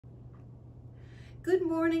Good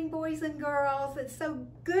morning, boys and girls. It's so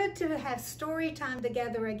good to have story time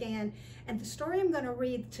together again. And the story I'm going to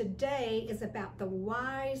read today is about the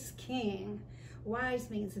wise king.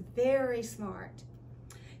 Wise means very smart.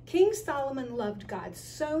 King Solomon loved God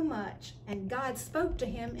so much, and God spoke to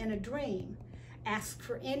him in a dream. Ask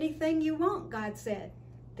for anything you want, God said.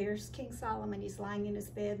 There's King Solomon. He's lying in his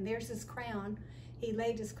bed, and there's his crown. He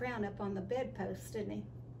laid his crown up on the bedpost, didn't he?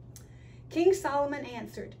 King Solomon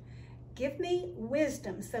answered, "Give me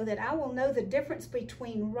wisdom so that I will know the difference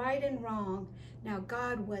between right and wrong." Now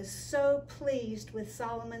God was so pleased with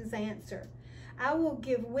Solomon's answer. "I will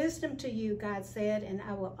give wisdom to you," God said, "and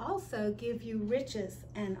I will also give you riches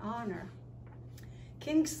and honor."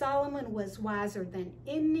 King Solomon was wiser than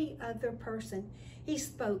any other person. He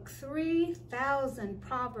spoke 3,000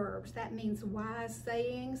 proverbs. That means wise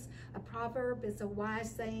sayings. A proverb is a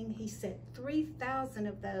wise saying. He said 3,000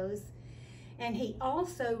 of those. And he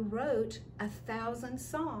also wrote 1,000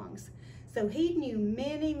 songs. So he knew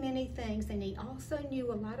many, many things, and he also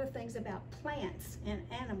knew a lot of things about plants and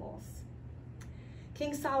animals.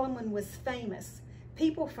 King Solomon was famous.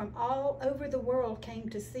 People from all over the world came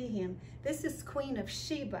to see him. This is Queen of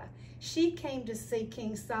Sheba. She came to see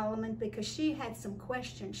King Solomon because she had some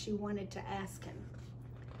questions she wanted to ask him.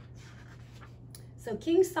 So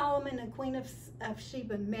King Solomon and Queen of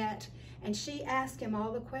Sheba met, and she asked him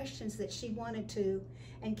all the questions that she wanted to,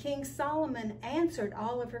 and King Solomon answered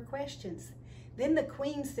all of her questions. Then the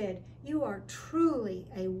queen said, "You are truly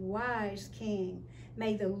a wise king.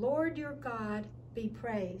 May the Lord your God be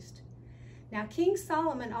praised." Now King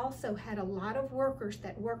Solomon also had a lot of workers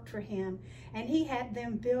that worked for him, and he had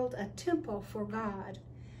them build a temple for God.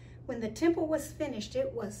 When the temple was finished,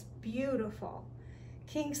 it was beautiful.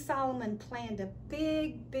 King Solomon planned a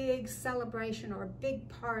big celebration, or a big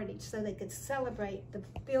party, so they could celebrate the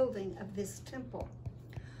building of this temple.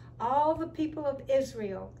 All the people of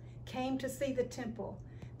Israel came to see the temple.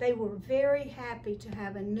 They were very happy to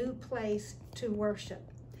have a new place to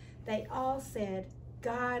worship. They all said,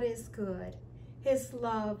 "God is good. His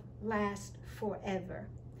love lasts forever."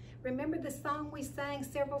 Remember the song we sang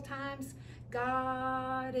several times?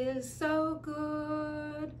 God is so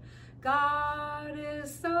good. God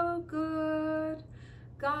is so good.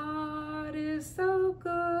 God is so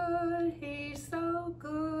good. He's so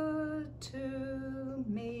good to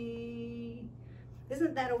me.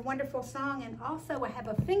 Isn't that a wonderful song? And also I have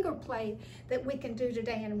a finger play that we can do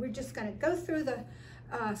today. And we're just going to go through the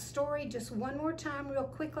story just one more time real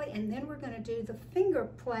quickly. And then we're going to do the finger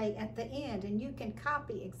play at the end. And you can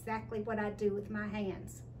copy exactly what I do with my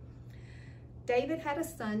hands. David had a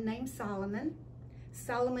son named Solomon.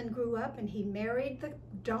 Solomon grew up and he married the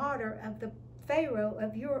daughter of the Pharaoh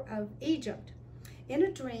of Egypt. In a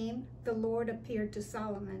dream, the Lord appeared to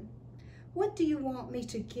Solomon. "What do you want me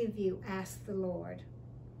to give you?" asked the Lord.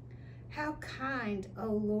 "How kind,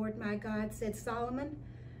 O Lord my God," said Solomon.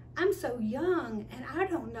 "I'm so young and I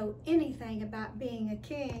don't know anything about being a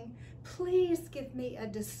king. Please give me a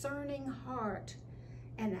discerning heart,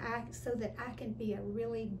 and so that I can be a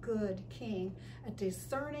really good king." A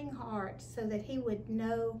discerning heart, so that he would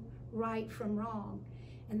know right from wrong.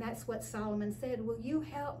 And that's what Solomon said. "Will you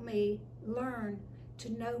help me learn to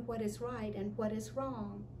know what is right and what is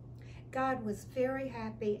wrong?" God was very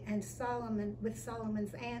happy with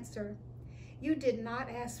Solomon's answer. "You did not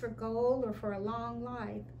ask for gold or for a long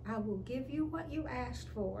life. I will give you what you asked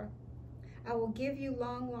for. I will give you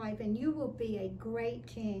long life, and you will be a great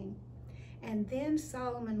king." And then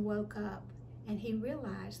Solomon woke up and he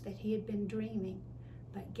realized that he had been dreaming.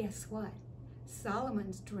 But guess what?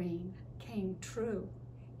 Solomon's dream came true.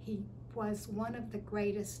 He was one of the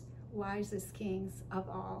greatest, wisest kings of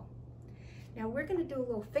all. Now we're going to do a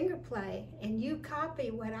little finger play, and you copy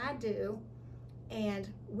what I do,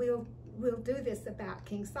 and we'll do this about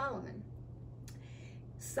King Solomon.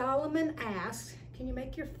 Solomon asked, can you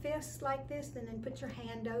make your fist like this and then put your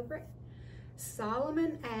hand over it?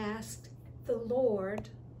 Solomon asked the Lord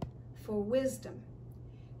for wisdom.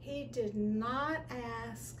 He did not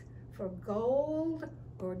ask for gold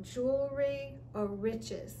or jewelry or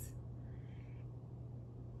riches.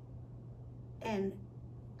 "And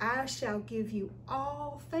I shall give you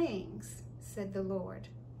all things," said the Lord.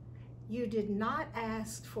 "You did not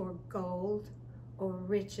ask for gold or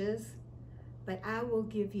riches, but I will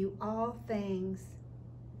give you all things,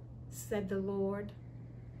 said the Lord,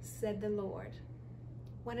 said the Lord."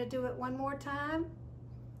 Want to do it one more time?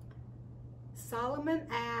 Solomon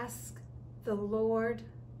asked the Lord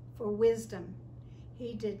for wisdom.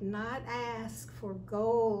 He did not ask for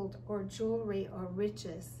gold or jewelry or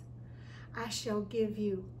riches. "I shall give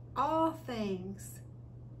you all things.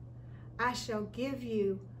 I shall give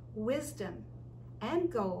you wisdom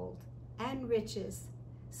and gold and riches,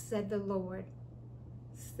 said the Lord.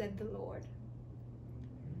 Said the Lord.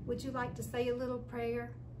 Would you like to say a little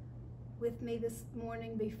prayer with me this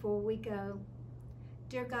morning before we go?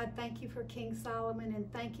 Dear God, thank you for King Solomon,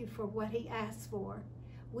 and thank you for what he asked for.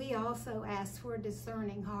 We also ask for a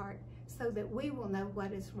discerning heart so that we will know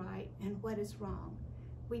what is right and what is wrong.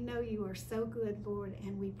 We know you are so good, Lord,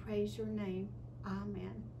 and we praise your name.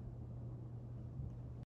 Amen.